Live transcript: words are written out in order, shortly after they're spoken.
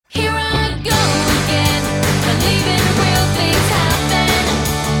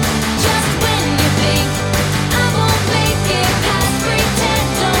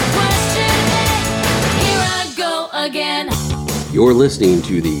You're listening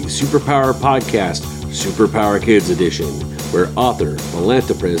to the Superpower Podcast, Superpower Kids Edition, where author,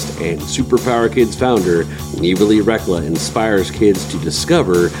 philanthropist, and Superpower Kids founder Neva Lee Rekla inspires kids to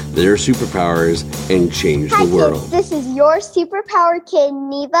discover their superpowers and change the world. Kids, this is your Superpower Kid,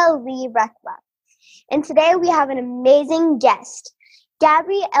 Neva Lee Rekla. And today we have an amazing guest,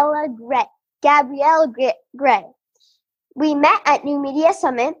 Gabrielle Gray. We met at New Media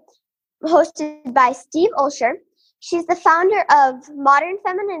Summit, hosted by Steve Olsher. She's the founder of Modern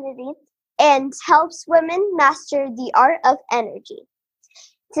Femininity and helps women master the art of energy.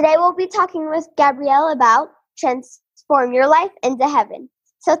 Today we'll be talking with Gabrielle about transform your life into heaven.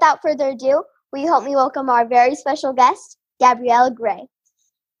 So without further ado, will you help me welcome our very special guest, Gabrielle Gray.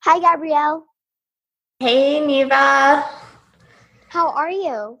 Hi, Gabrielle. Hey, Neva. How are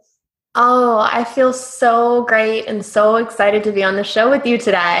you? Oh, I feel so great and so excited to be on the show with you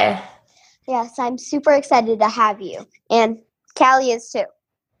today. Yes, I'm super excited to have you, and Callie is too.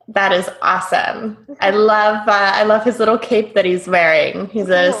 That is awesome. I love his little cape that he's wearing. He's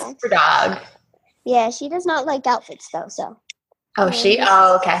a super dog. Yeah, she does not like outfits though, so.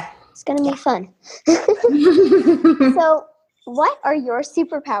 Oh, okay. It's gonna be fun. So, what are your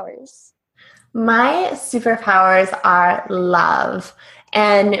superpowers? My superpowers are love,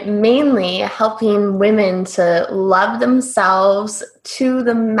 and mainly helping women to love themselves to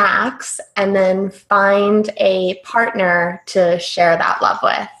the max and then find a partner to share that love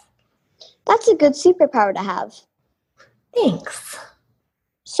with. That's a good superpower to have. Thanks.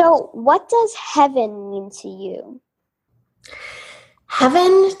 So, what does heaven mean to you?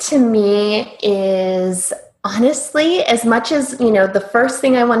 Heaven to me is honestly, as much as, the first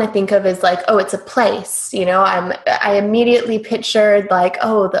thing I want to think of is like, oh, it's a place, I immediately pictured like,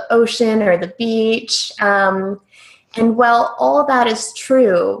 oh, the ocean or the beach. And while all that is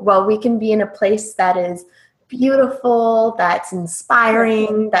true, while we can be in a place that is beautiful, that's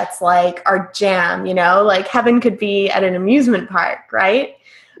inspiring, that's like our jam, like heaven could be at an amusement park, right?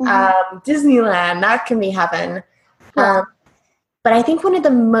 Mm-hmm. Disneyland, that can be heaven. Yeah. But I think one of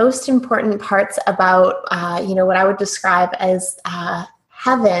the most important parts about, what I would describe as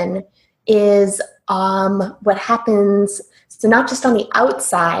heaven is what happens, so not just on the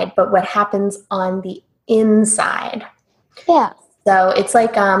outside, but what happens on the inside. Yeah. So it's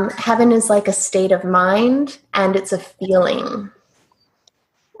like heaven is like a state of mind, and it's a feeling.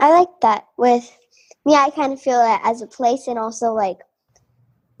 I like that. With me, I kind of feel it as a place, and also like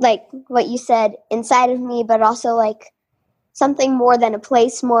what you said, inside of me, but also like something more than a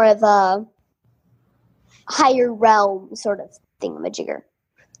place, more of a higher realm sort of thingamajigger.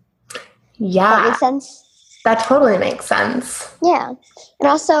 Yeah. That makes sense? That totally makes sense. Yeah. And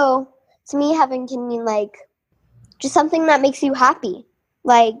also, to me, heaven can mean like just something that makes you happy.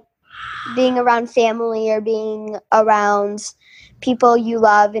 Like being around family or being around people you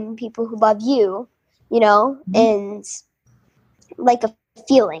love and people who love you, mm-hmm. and like a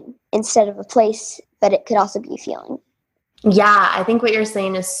feeling instead of a place, but it could also be a feeling. Yeah, I think what you're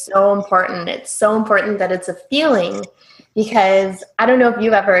saying is so important. It's so important that it's a feeling, because I don't know if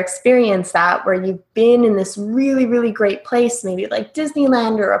you've ever experienced that, where you've been in this really, really great place, maybe like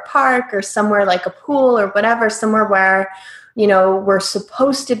Disneyland or a park or somewhere like a pool or whatever, somewhere where, we're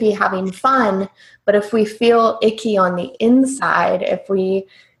supposed to be having fun. But if we feel icky on the inside, if we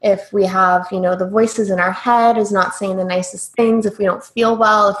have, the voices in our head is not saying the nicest things, if we don't feel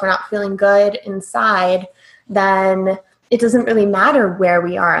well, if we're not feeling good inside, then it doesn't really matter where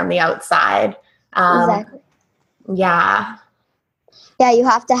we are on the outside. Exactly. Yeah. Yeah, you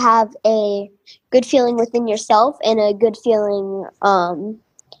have to have a good feeling within yourself and a good feeling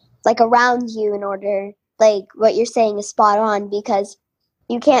like around you in order, like what you're saying is spot on, because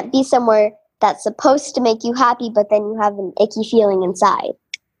you can't be somewhere that's supposed to make you happy, but then you have an icky feeling inside.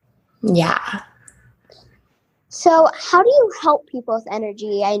 Yeah. So how do you help people with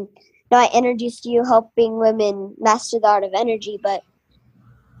energy? I know I introduced you helping women master the art of energy, but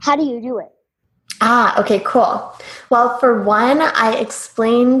how do you do it? Okay, cool. Well, for one, I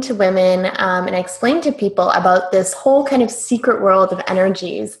explain to women and I explain to people about this whole kind of secret world of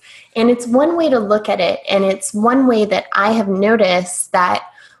energies. And it's one way to look at it. And it's one way that I have noticed that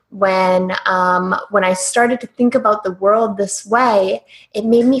when I started to think about the world this way, it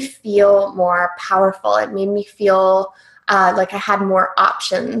made me feel more powerful. It made me feel like I had more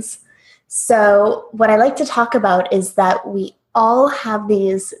options. So what I like to talk about is that we all have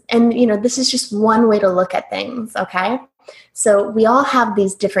these, and this is just one way to look at things, okay? So we all have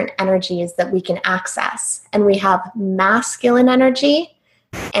these different energies that we can access, and we have masculine energy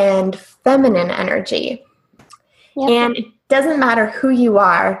and feminine energy. Yep. And it doesn't matter who you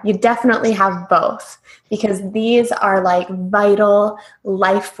are, you definitely have both, because these are like vital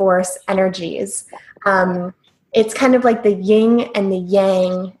life force energies. It's kind of like the yin and the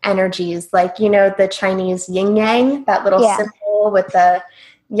yang energies, like, the Chinese yin yang, that little symbol with the,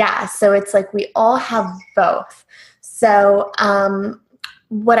 so it's like we all have both. So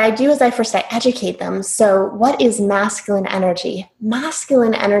what I do is I educate them. So what is masculine energy?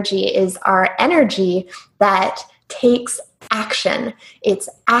 Masculine energy is our energy that takes action. It's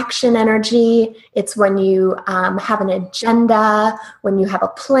action energy. It's when you have an agenda, when you have a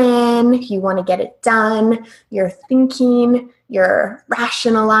plan, you want to get it done, you're thinking, you're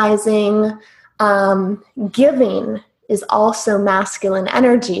rationalizing. Giving is also masculine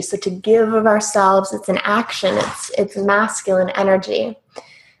energy. So to give of ourselves, it's an action. It's masculine energy.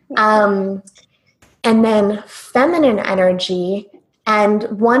 And then feminine energy, and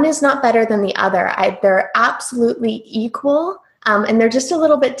one is not better than the other. They're absolutely equal, and they're just a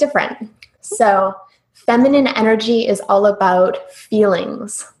little bit different. So feminine energy is all about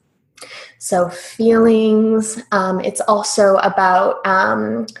feelings. So feelings, it's also about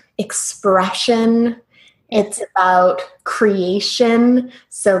expression. It's about creation.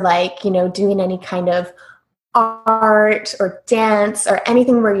 So like, doing any kind of art or dance or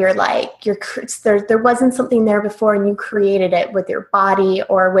anything where you're like, there wasn't something there before and you created it with your body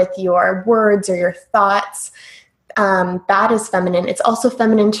or with your words or your thoughts. That is feminine. It's also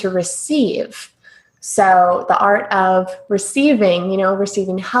feminine to receive. So the art of receiving,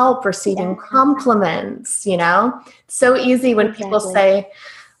 receiving help, receiving compliments, It's so easy when people say,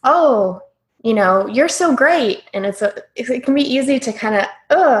 oh, you're so great. And it can be easy to kind of,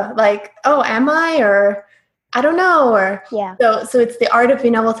 like, oh, am I? Or I don't know. Or so it's the art of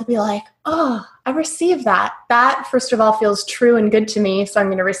being able to be like, oh, I received that. That, first of all, feels true and good to me. So I'm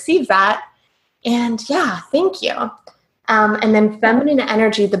going to receive that. And thank you. And then feminine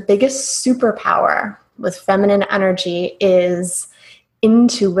energy, the biggest superpower with feminine energy is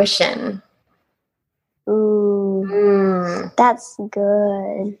intuition. Ooh, that's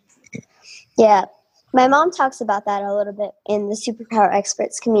good. Yeah, my mom talks about that a little bit in the Superpower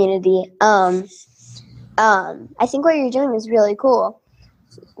Experts community. I think what you're doing is really cool.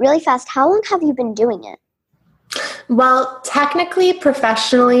 Really fast, how long have you been doing it? Well, technically,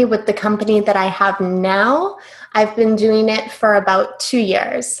 professionally, with the company that I have now, I've been doing it for about 2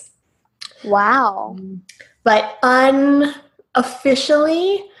 years. Wow. But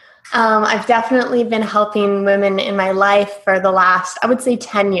unofficially, I've definitely been helping women in my life for the last, I would say,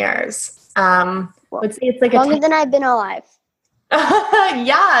 10 years. I would say it's like longer than I've been alive.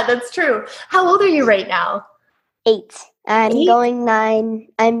 Yeah, that's true. How old are you right now? 8. I'm going 9.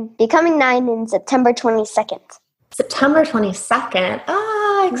 I'm becoming 9 in September 22nd. September 22nd.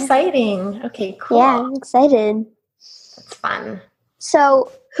 Ah, exciting. Okay, cool. Yeah, I'm excited. That's fun. So,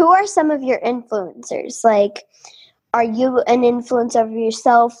 who are some of your influencers? Like, are you an influencer of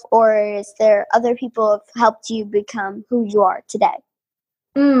yourself, or is there other people who have helped you become who you are today?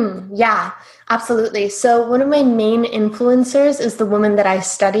 Yeah, absolutely. So one of my main influencers is the woman that I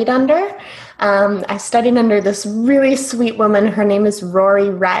studied under. I studied under this really sweet woman. Her name is Rory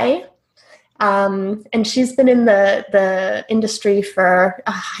Ray. And she's been in the industry for,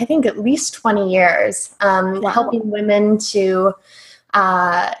 I think, at least 20 years, helping women to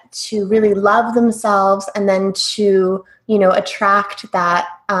really love themselves and then to, attract that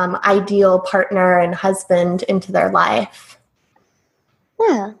ideal partner and husband into their life.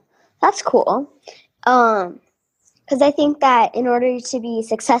 Yeah, that's cool. Because I think that in order to be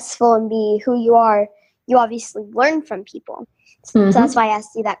successful and be who you are, you obviously learn from people. So that's why I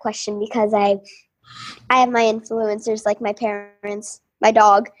asked you that question, because I have my influencers, like my parents, my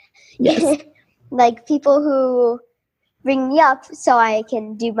dog, like people who bring me up so I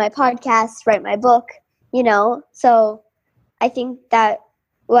can do my podcast, write my book, So I think that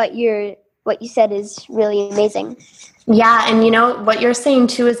what you said is really amazing. Yeah, and what you're saying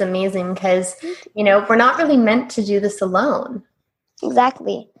too is amazing, because we're not really meant to do this alone.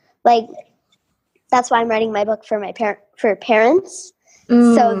 Exactly. Like, that's why I'm writing my book for for parents,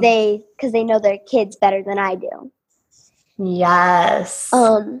 so because they know their kids better than I do. Yes.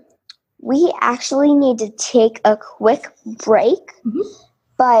 We actually need to take a quick break,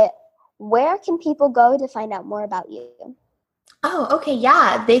 but where can people go to find out more about you? Oh, okay,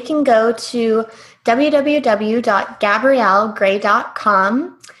 yeah. They can go to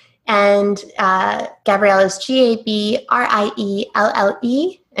www.gabriellegray.com, and Gabrielle is Gabrielle,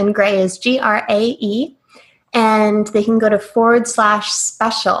 and Gray is Grae, and they can go to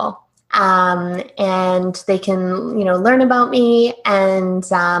 /special, and they can, learn about me, and,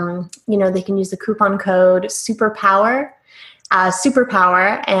 they can use the coupon code SUPERPOWER,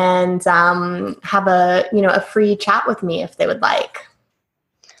 superpower and have a free chat with me if they would like.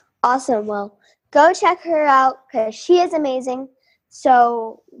 Awesome. Well, go check her out because she is amazing.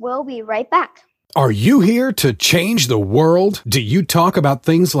 So we'll be right back. Are you here to change the world? Do you talk about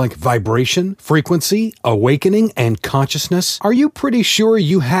things like vibration, frequency, awakening, and consciousness? Are you pretty sure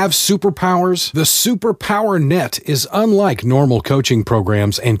you have superpowers? The Superpower Net is unlike normal coaching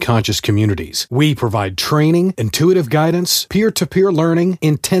programs and conscious communities. We provide training, intuitive guidance, peer-to-peer learning,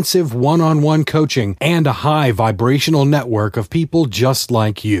 intensive one-on-one coaching, and a high vibrational network of people just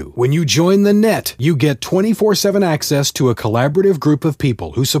like you. When you join the net, you get 24/7 access to a collaborative group of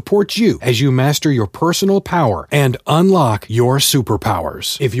people who support you as you master your personal power and unlock your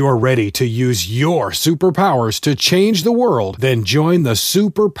superpowers. If you're ready to use your superpowers to change the world, then join the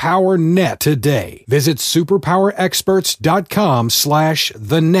Superpower Net today. Visit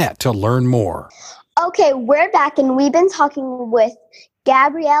superpowerexperts.com/thenet to learn more. Okay, we're back and we've been talking with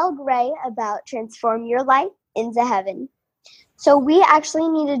Gabrielle Gray about Transform Your Life into Heaven. So we actually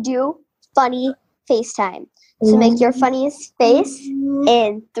need to do funny FaceTime. So make your funniest face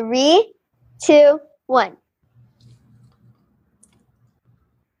in 3, 2, 1.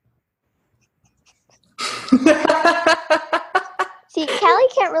 See, Callie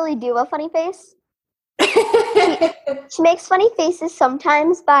can't really do a funny face. She makes funny faces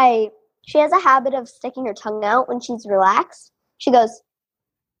sometimes she has a habit of sticking her tongue out when she's relaxed. She goes,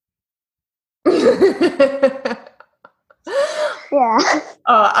 yeah.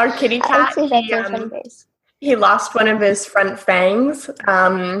 Our kitty cat, That's a funny face. he lost one of his front fangs.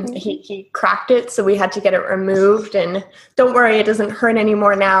 He cracked it, so we had to get it removed. And don't worry, it doesn't hurt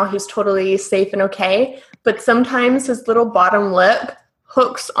anymore now. He's totally safe and okay. But sometimes his little bottom lip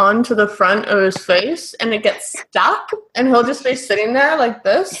hooks onto the front of his face, and it gets stuck. And he'll just be sitting there like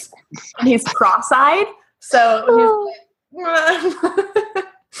this, and he's cross-eyed. So he's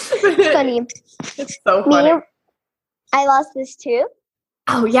like, funny. It's so funny. I lost this too.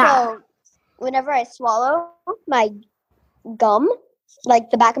 Oh yeah. So whenever I swallow, my gum, like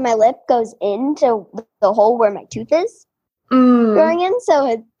the back of my lip, goes into the hole where my tooth is growing in.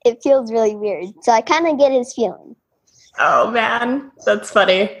 So it feels really weird. So I kind of get his feeling. Oh man, that's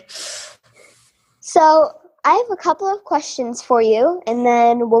funny. So I have a couple of questions for you, and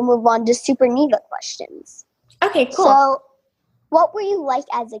then we'll move on to Super Neva questions. Okay, cool. So what were you like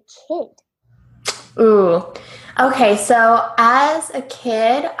as a kid? Ooh. Okay, so as a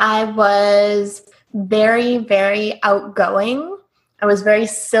kid, I was very, very outgoing. I was very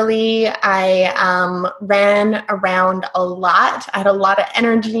silly. I ran around a lot. I had a lot of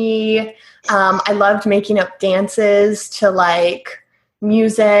energy. I loved making up dances to like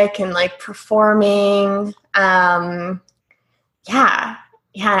music and like performing. I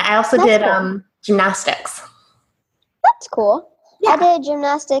also did cool. Gymnastics. That's cool. Yeah. I did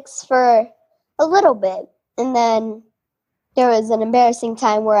gymnastics for a little bit, and then there was an embarrassing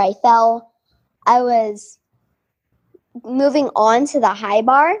time where I fell. I was moving on to the high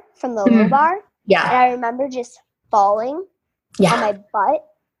bar from the low bar. Yeah. And I remember just falling on my butt.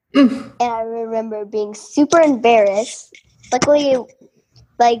 And I remember being super embarrassed. Luckily,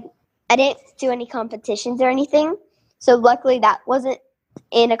 like, I didn't do any competitions or anything. So luckily that wasn't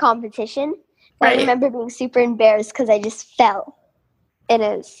in a competition. But Right. I remember being super embarrassed because I just fell. And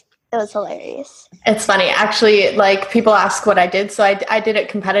it was hilarious. It's funny. Actually, like people ask what I did. So I did it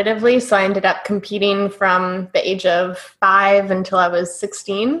competitively. So I ended up competing from the age of 5 until I was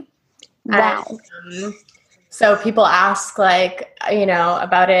 16. Wow. And, so people ask like,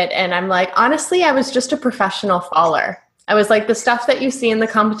 about it. And I'm like, honestly, I was just a professional faller. I was like the stuff that you see in the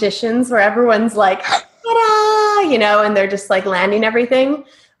competitions where everyone's like, ta-da, and they're just like landing everything.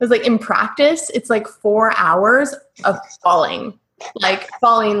 It was like in practice, it's like 4 hours of falling. Like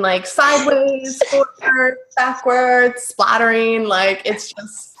falling like sideways, forward, backwards, splattering. Like it's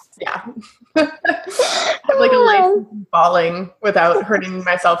just, yeah. I have like a license in falling without hurting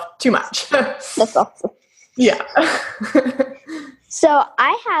myself too much. That's awesome. Yeah. So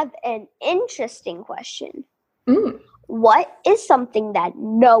I have an interesting question. What is something that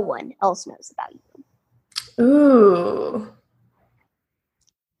no one else knows about you?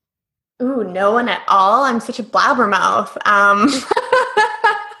 Ooh, no one at all? I'm such a blabbermouth.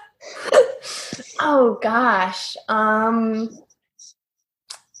 Oh, gosh. Oh,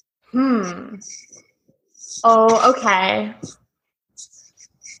 okay.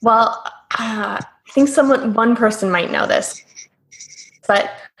 Well, I think one person might know this,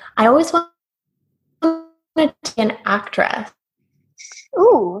 but I always wanted to be an actress.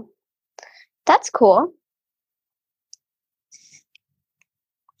 Ooh, that's cool.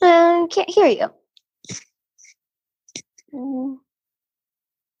 Can't hear you. Mm.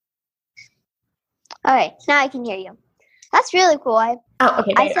 All right, now I can hear you. That's really cool.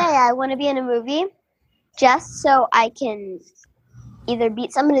 Okay. I say I want to be in a movie just so I can either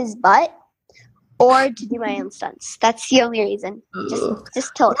beat somebody's butt or to do my own stunts. That's the only reason.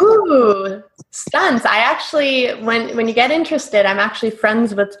 Just totally. Ooh, stunts. I actually, when you get interested, I'm actually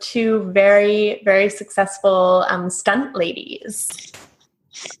friends with two very, very successful stunt ladies.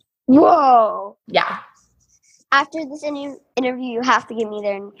 Whoa. Yeah. After this interview, you have to give me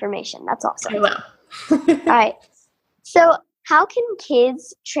their information. That's awesome. I will. All right. So how can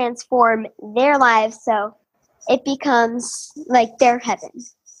kids transform their lives so it becomes like their heaven?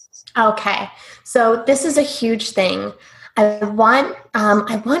 Okay. So this is a huge thing. I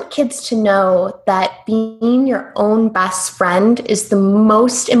want kids to know that being your own best friend is the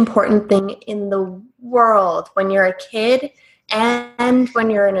most important thing in the world when you're a kid and when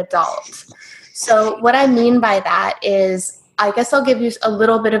you're an adult. So what I mean by that is, I guess I'll give you a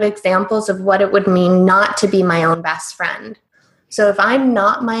little bit of examples of what it would mean not to be my own best friend. So if I'm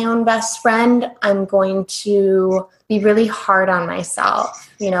not my own best friend, I'm going to be really hard on myself.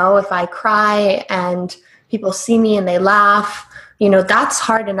 You know, if I cry and people see me and they laugh, you know, that's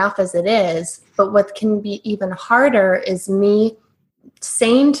hard enough as it is. But what can be even harder is me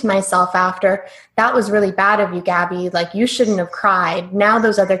saying to myself after, that was really bad of you, Gabby. Like, you shouldn't have cried. Now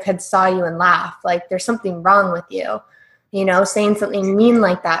those other kids saw you and laughed. Like, there's something wrong with you. You know, saying something mean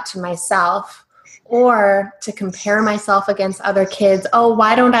like that to myself. Or to compare myself against other kids. Oh,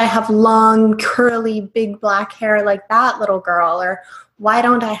 why don't I have long, curly, big black hair like that little girl? Or why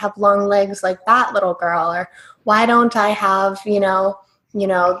don't I have long legs like that little girl? Or why don't I have, I'm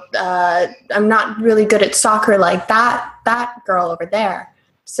not really good at soccer like that girl over there.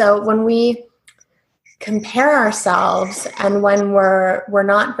 So when we compare ourselves and when we're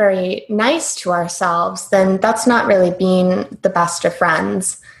not very nice to ourselves, then that's not really being the best of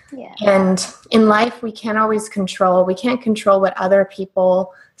friends. Yeah. And in life, we can't control what other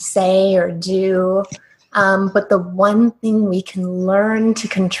people say or do. But the one thing we can learn to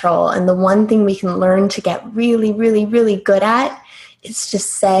control and the one thing we can learn to get really, really, really good at is to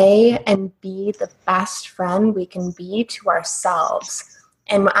say and be the best friend we can be to ourselves.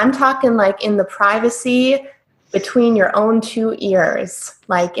 And I'm talking like in the privacy between your own two ears,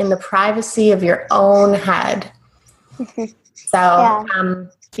 like in the privacy of your own head. So,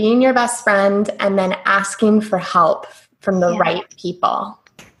 being your best friend and then asking for help from the right people.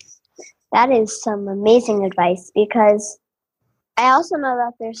 That is some amazing advice, because I also know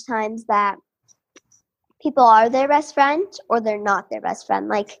that there's times that people are their best friend or they're not their best friend.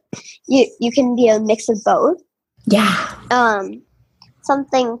 Like you can be a mix of both. Yeah.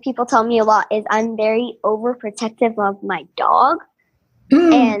 Something people tell me a lot is I'm very overprotective of my dog.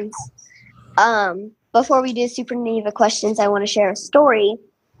 And before we do Super Neva questions, I want to share a story.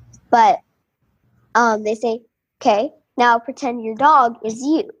 But they say, okay, now pretend your dog is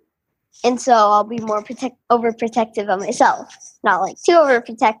you. And so I'll be more overprotective of myself. Not like too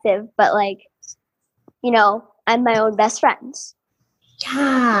overprotective, but like, you know, I'm my own best friend.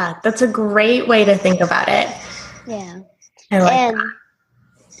 Yeah, that's a great way to think about it. Yeah. I like that.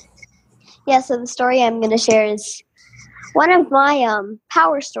 Yeah, so the story I'm going to share is one of my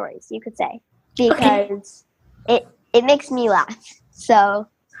power stories, you could say, because it makes me laugh. So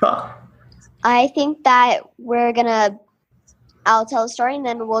cool. I think that I'll tell a story and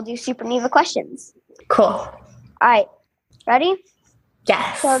then we'll do Super Neva questions. Cool. All right. Ready?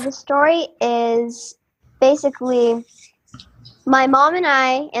 Yes. So the story is basically my mom and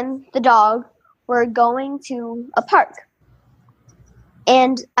I and the dog were going to a park.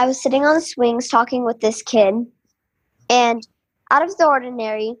 And I was sitting on the swings talking with this kid. And out of the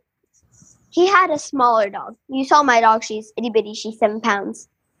ordinary, he had a smaller dog. You saw my dog. She's itty bitty. She's 7 pounds.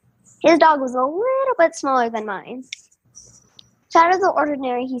 His dog was a little bit smaller than mine. So out of the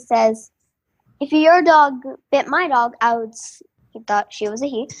ordinary, he says, if your dog bit my dog, he thought she was a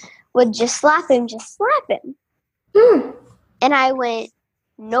he, would just slap him. And I went,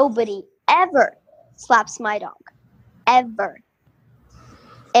 nobody ever slaps my dog. Ever.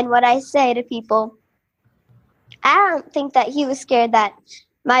 And what I say to people, I don't think that he was scared that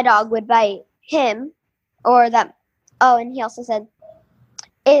my dog would bite him, or that, and he also said,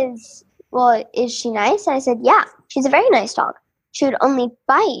 is she nice? And I said, yeah, she's a very nice dog. She would only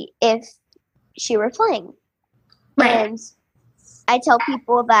bite if she were playing. Right. And I tell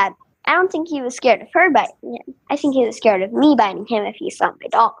people that I don't think he was scared of her biting him. I think he was scared of me biting him if he saw my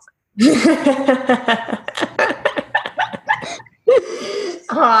dog.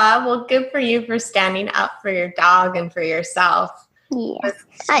 Aw, well, good for you for standing up for your dog and for yourself. Yeah.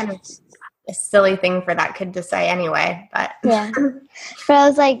 a silly thing for that kid to say anyway. But Yeah. But I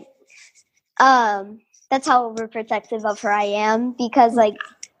was like, that's how overprotective of her I am, because like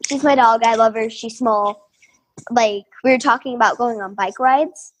she's my dog. I love her. She's small. Like we were talking about going on bike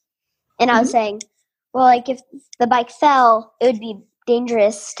rides, and I was saying, well, like if the bike fell, it would be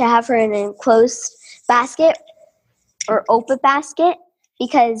dangerous to have her in an enclosed basket or open basket,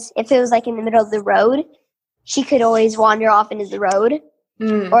 because if it was like in the middle of the road, she could always wander off into the road.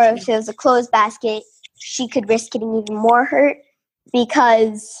 Or if it was a closed basket, she could risk getting even more hurt,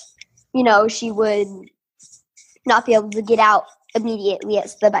 because, you know, she would not be able to get out immediately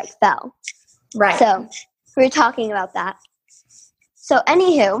as the bike fell. Right. So we were talking about that. So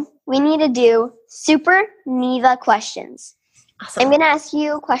anywho, we need to do Super Neva questions. Awesome. I'm going to ask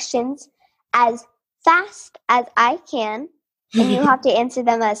you questions as fast as I can, and you have to answer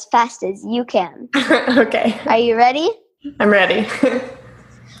them as fast as you can. Okay. Are you ready? I'm ready.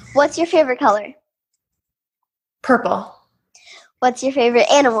 What's your favorite color? Purple. What's your favorite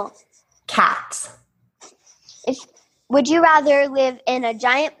animal? Cats. Would you rather live in a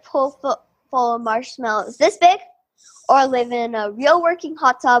giant pool full of marshmallows this big, or live in a real working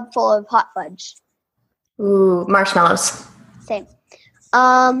hot tub full of hot fudge? Ooh, marshmallows. Same.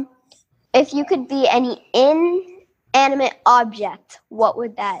 If you could be any inanimate object, what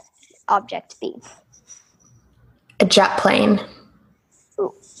would that object be? A jet plane.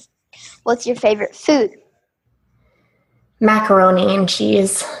 Ooh. What's your favorite food? Macaroni and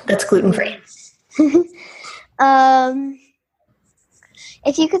cheese. That's gluten-free.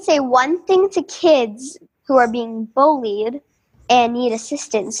 If you could say one thing to kids who are being bullied and need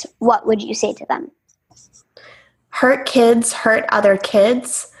assistance, what would you say to them? Hurt kids hurt other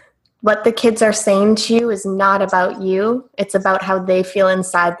kids. What the kids are saying to you is not about you. It's about how they feel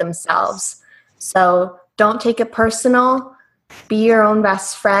inside themselves. So don't take it personal. Be your own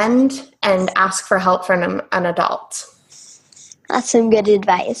best friend and ask for help from an adult. That's some good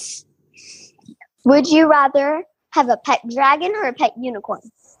advice. Would you rather have a pet dragon or a pet unicorn?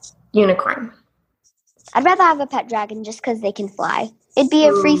 Unicorn. I'd rather have a pet dragon just because they can fly. It'd be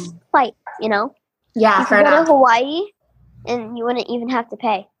a free flight, you know? Yeah, you fair could go enough. to Hawaii and you wouldn't even have to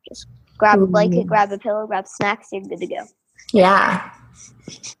pay. Just grab a blanket, grab a pillow, grab snacks, you're good to go. Yeah.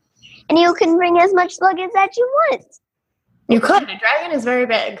 And you can bring as much luggage as you want. You could. A dragon is very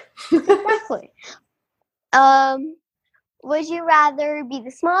big. Exactly. Would you rather be the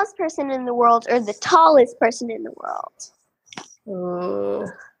smallest person in the world or the tallest person in the world? Ooh,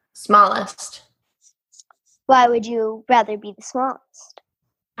 smallest. Why would you rather be the smallest?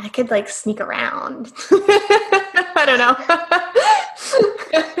 I could like sneak around. I don't know.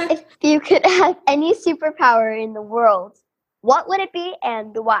 If you could have any superpower in the world, what would it be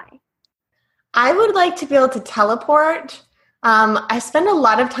and why? I would like to be able to teleport. I spend a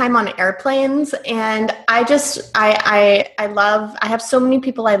lot of time on airplanes, and I have so many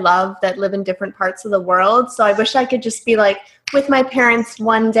people I love that live in different parts of the world. So I wish I could just be like with my parents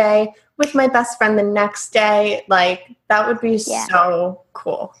one day, with my best friend the next day. Like that would be so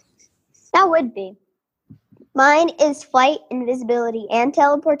cool. That would be. Mine is flight, invisibility, and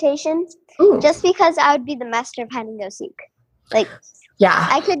teleportation. Ooh. Just because I would be the master of hide and go seek. Like, yeah,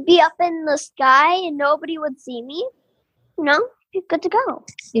 I could be up in the sky and nobody would see me. You know, good to go.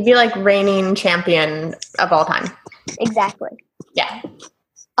 You'd be like reigning champion of all time. Exactly. Yeah.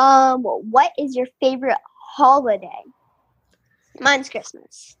 What is your favorite holiday? Mine's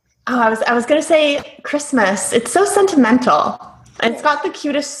Christmas. Oh, I was gonna say Christmas. It's so sentimental. It's got the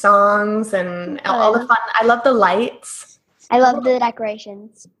cutest songs and all the fun. I love the lights. I love the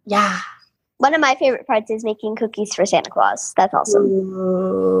decorations. Yeah. One of my favorite parts is making cookies for Santa Claus. That's awesome.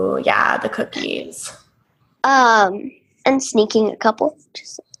 Ooh, yeah, the cookies. And sneaking a couple.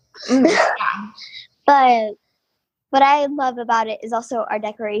 Yeah. But what I love about it is also our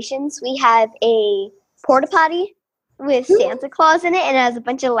decorations. We have a porta potty with Santa Claus in it, and it has a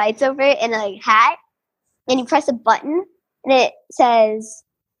bunch of lights over it and a hat. And you press a button, and it says,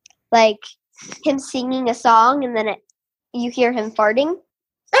 like, him singing a song, and then you hear him farting.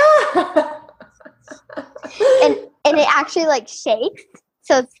 and it actually, like, shakes.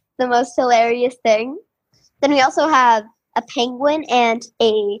 So it's the most hilarious thing. Then we also have a penguin and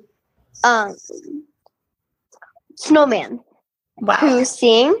a snowman who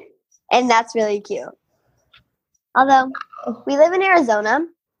sing, and that's really cute. Although we live in Arizona,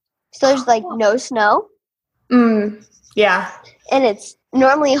 so there's like no snow. Yeah. And it's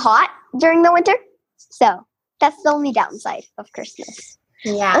normally hot during the winter, so that's the only downside of Christmas.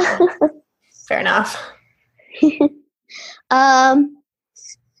 Yeah. Fair enough.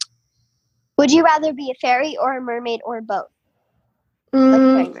 Would you rather be a fairy or a mermaid or both? Like a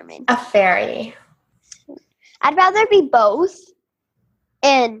fairy mermaid. A fairy. I'd rather be both,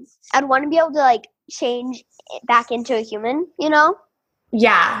 and I'd want to be able to like change it back into a human, you know?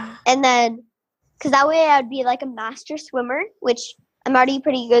 Yeah. And then, because that way I'd be like a master swimmer, which I'm already a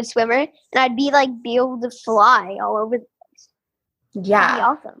pretty good swimmer, and I'd be able to fly all over the place. Yeah. That'd be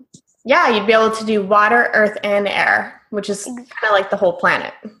awesome. Yeah, you'd be able to do water, earth, and air, which is kind of like the whole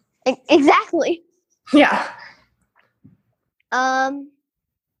planet. Exactly. Yeah.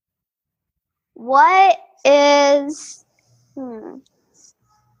 What is,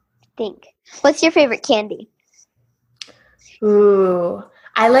 think. What's your favorite candy? Ooh,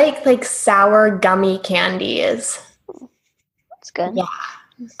 I like sour gummy candies. That's good. Yeah.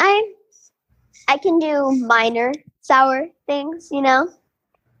 I can do minor sour things, you know?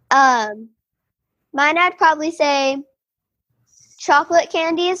 Mine I'd probably say chocolate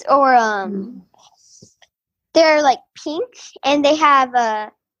candies, or they're like pink and they have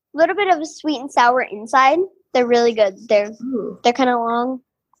a little bit of a sweet and sour inside. They're really good. They're kind of long.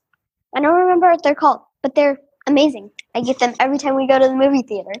 I don't remember what they're called, but they're amazing. I get them every time we go to the movie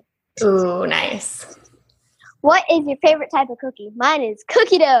theater. Ooh, nice. What is your favorite type of cookie? Mine is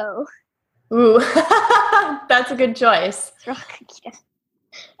cookie dough. Ooh, that's a good choice. It's raw cookie dough.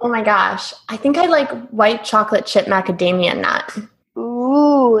 Oh my gosh. I think I like white chocolate chip macadamia nut.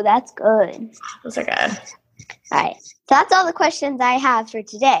 Ooh, that's good. Those are good. All right. So that's all the questions I have for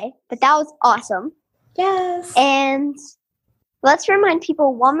today, but that was awesome. Yes. And let's remind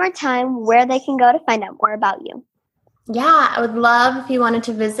people one more time where they can go to find out more about you. Yeah, I would love if you wanted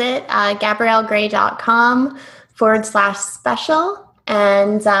to visit GabrielleGray.com/special.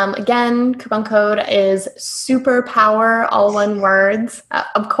 And again, coupon code is superpower, all one words,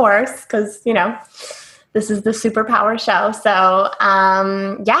 of course, because, you know, this is the Superpower Show. So,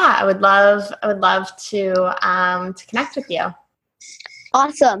 yeah, I would love to connect with you.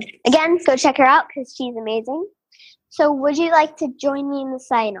 Awesome. Again, go check her out because she's amazing. So would you like to join me in the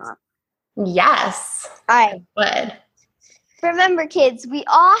sign-off? Yes. All right. I would. Remember, kids, we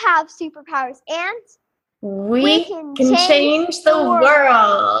all have superpowers, and we can change the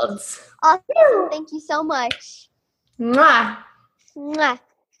world. Awesome. Thank you so much. Mwah. Mwah.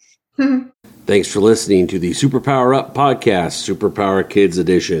 Thanks for listening to the Superpower Up podcast, Superpower Kids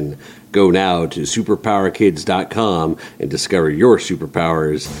Edition. Go now to superpowerkids.com and discover your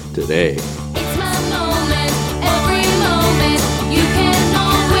superpowers today.